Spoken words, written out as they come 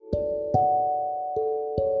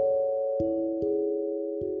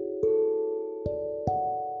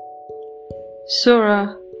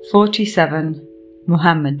Sura 47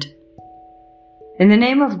 Muhammad. In the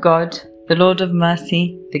name of God, the Lord of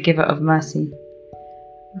mercy, the giver of mercy.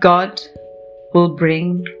 God will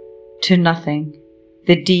bring to nothing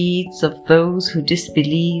the deeds of those who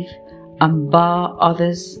disbelieve and bar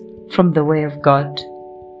others from the way of God,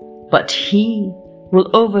 but He will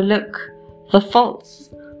overlook the faults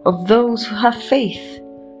of those who have faith,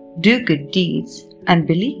 do good deeds, and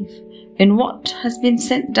believe in what has been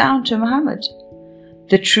sent down to Muhammad,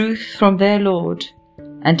 the truth from their Lord,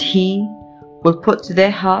 and He will put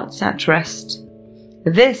their hearts at rest.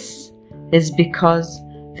 This is because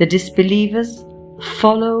the disbelievers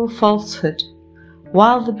follow falsehood,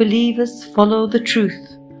 while the believers follow the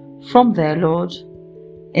truth from their Lord.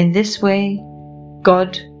 In this way,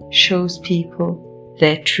 God shows people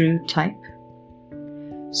their true type.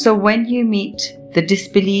 So when you meet the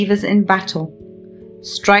disbelievers in battle,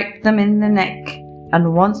 strike them in the neck,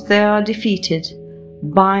 and once they are defeated,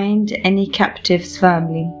 bind any captives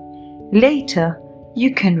firmly. Later,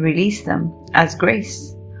 you can release them as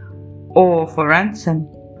grace or for ransom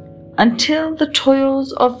until the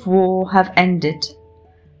toils of war have ended.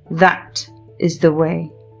 That is the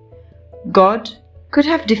way. God could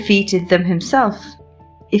have defeated them Himself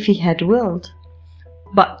if He had willed,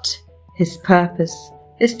 but His purpose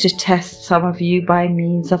is to test some of you by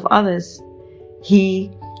means of others. He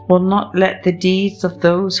will not let the deeds of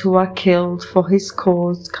those who are killed for His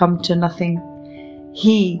cause come to nothing.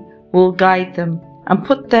 He will guide them and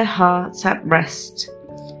put their hearts at rest.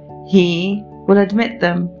 He will admit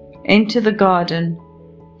them into the garden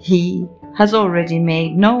He has already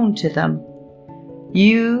made known to them.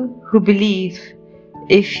 You who believe,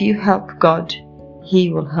 if you help God, He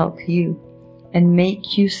will help you and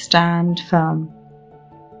make you stand firm.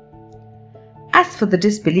 As for the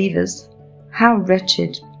disbelievers, how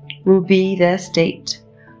wretched will be their state.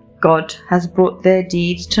 God has brought their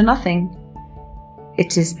deeds to nothing.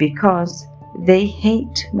 It is because they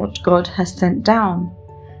hate what God has sent down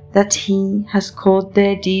that He has caused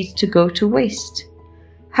their deeds to go to waste.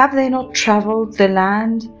 Have they not travelled the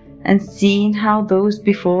land and seen how those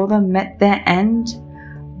before them met their end?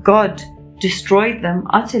 God destroyed them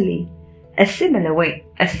utterly. A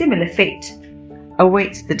similar fate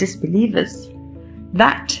awaits the disbelievers.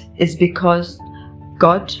 That is because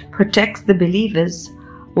God protects the believers,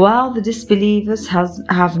 while the disbelievers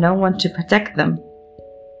have no one to protect them.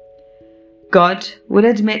 God will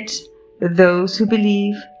admit those who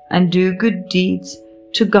believe and do good deeds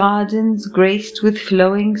to gardens graced with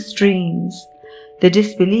flowing streams. The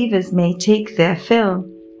disbelievers may take their fill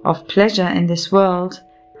of pleasure in this world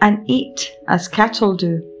and eat as cattle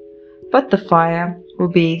do, but the fire will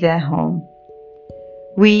be their home.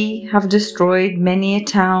 We have destroyed many a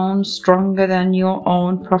town stronger than your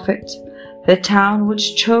own prophet, the town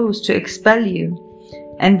which chose to expel you,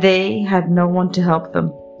 and they had no one to help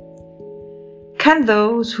them. Can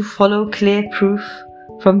those who follow clear proof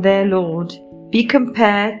from their Lord be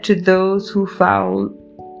compared to those whose foul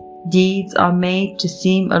deeds are made to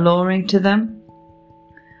seem alluring to them?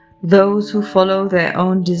 Those who follow their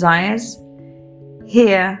own desires?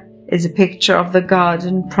 Here is a picture of the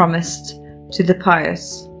garden promised to the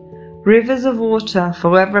pious. Rivers of water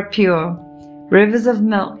forever pure, rivers of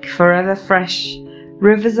milk forever fresh,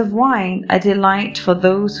 rivers of wine a delight for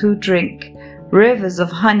those who drink, rivers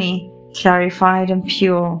of honey clarified and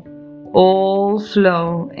pure, all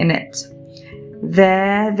flow in it.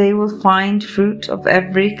 There they will find fruit of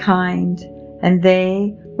every kind, and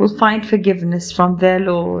they will find forgiveness from their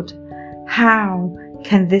Lord. How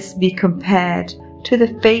can this be compared to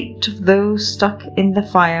the fate of those stuck in the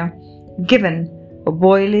fire, given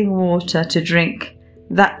boiling water to drink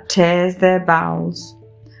that tears their bowels?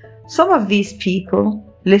 Some of these people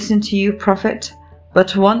listen to you, Prophet,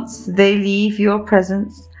 but once they leave your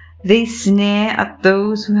presence, they sneer at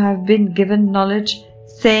those who have been given knowledge,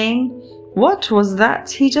 saying, "What was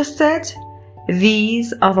that he just said?"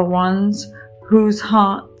 These are the ones whose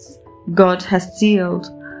hearts God has sealed,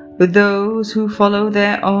 with those who follow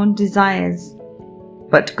their own desires.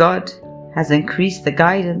 But God has increased the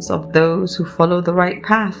guidance of those who follow the right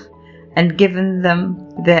path and given them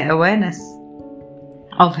their awareness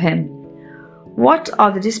of Him. What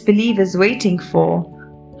are the disbelievers waiting for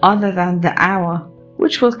other than the hour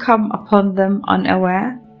which will come upon them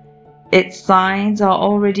unaware? Its signs are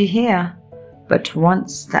already here, but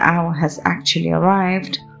once the hour has actually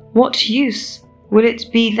arrived, what use will it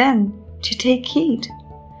be then to take heed?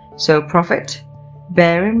 So, Prophet,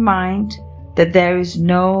 bear in mind that there is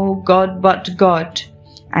no God but God,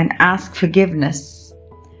 and ask forgiveness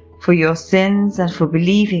for your sins and for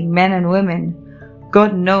believing men and women.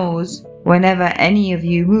 God knows whenever any of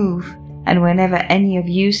you move, and whenever any of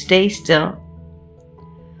you stay still.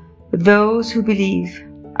 Those who believe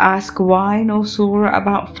ask why no surah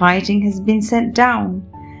about fighting has been sent down.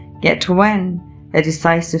 Yet when a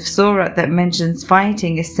decisive surah that mentions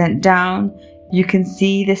fighting is sent down, you can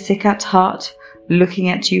see the sick at heart looking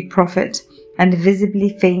at you, Prophet, and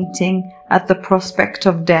visibly fainting at the prospect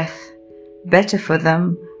of death. Better for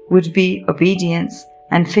them would be obedience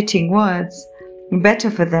and fitting words.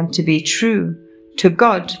 Better for them to be true to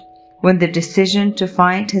God when the decision to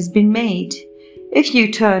fight has been made. If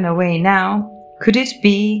you turn away now, could it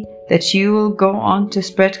be that you will go on to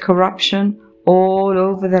spread corruption all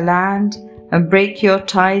over the land and break your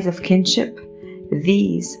ties of kinship?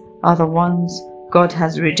 These are the ones God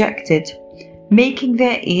has rejected, making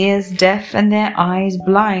their ears deaf and their eyes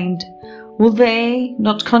blind. Will they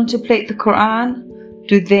not contemplate the Quran?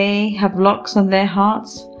 Do they have locks on their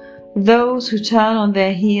hearts? Those who turn on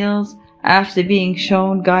their heels after being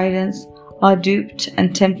shown guidance are duped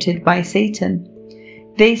and tempted by Satan.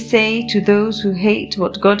 They say to those who hate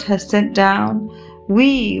what God has sent down,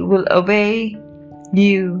 "We will obey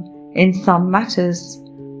you in some matters."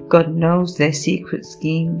 God knows their secret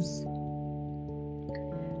schemes.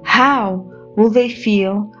 How will they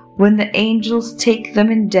feel when the angels take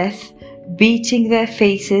them in death, beating their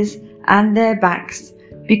faces and their backs,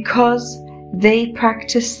 because they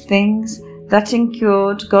practiced things that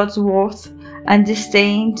incurred God's wrath and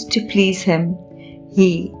disdained to please Him?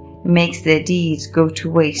 He makes their deeds go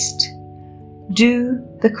to waste. Do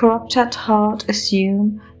the corrupt at heart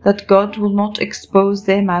assume that God will not expose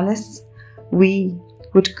their malice? We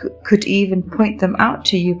could even point them out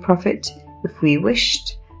to you, Prophet, if we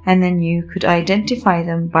wished, and then you could identify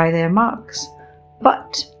them by their marks.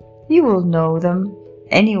 But you will know them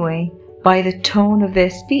anyway by the tone of their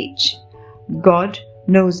speech. God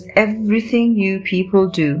knows everything you people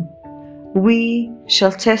do. We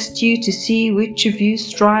shall test you to see which of you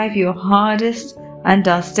strive your hardest and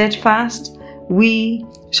are steadfast. We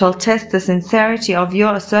shall test the sincerity of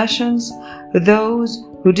your assertions. Those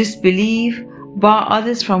who disbelieve, bar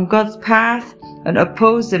others from God's path, and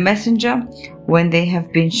oppose the messenger when they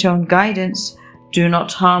have been shown guidance, do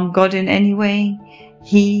not harm God in any way.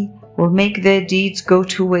 He will make their deeds go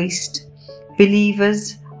to waste.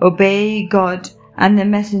 Believers, obey God and the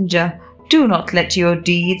messenger. Do not let your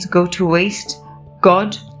deeds go to waste.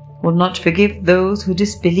 God will not forgive those who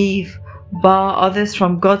disbelieve, bar others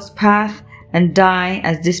from God's path, and die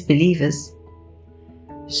as disbelievers.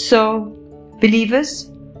 So, believers,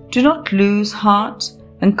 do not lose heart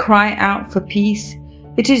and cry out for peace.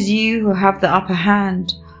 It is you who have the upper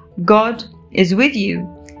hand. God is with you.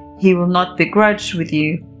 He will not begrudge with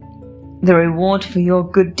you the reward for your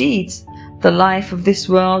good deeds. The life of this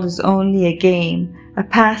world is only a game, a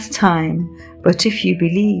pastime. But if you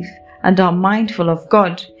believe and are mindful of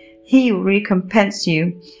God, He will recompense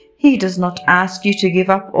you. He does not ask you to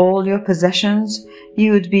give up all your possessions.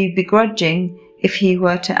 You would be begrudging if He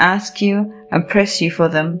were to ask you and press you for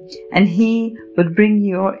them, and He would bring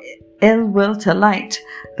your ill will to light,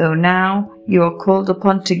 though now you are called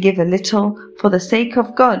upon to give a little for the sake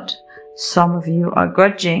of God. Some of you are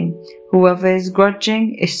grudging. Whoever is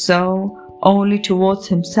grudging is so only towards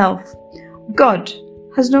himself. God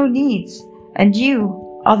has no needs, and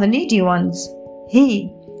you are the needy ones.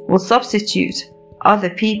 He will substitute other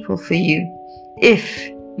people for you if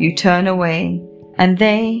you turn away, and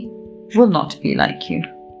they will not be like you.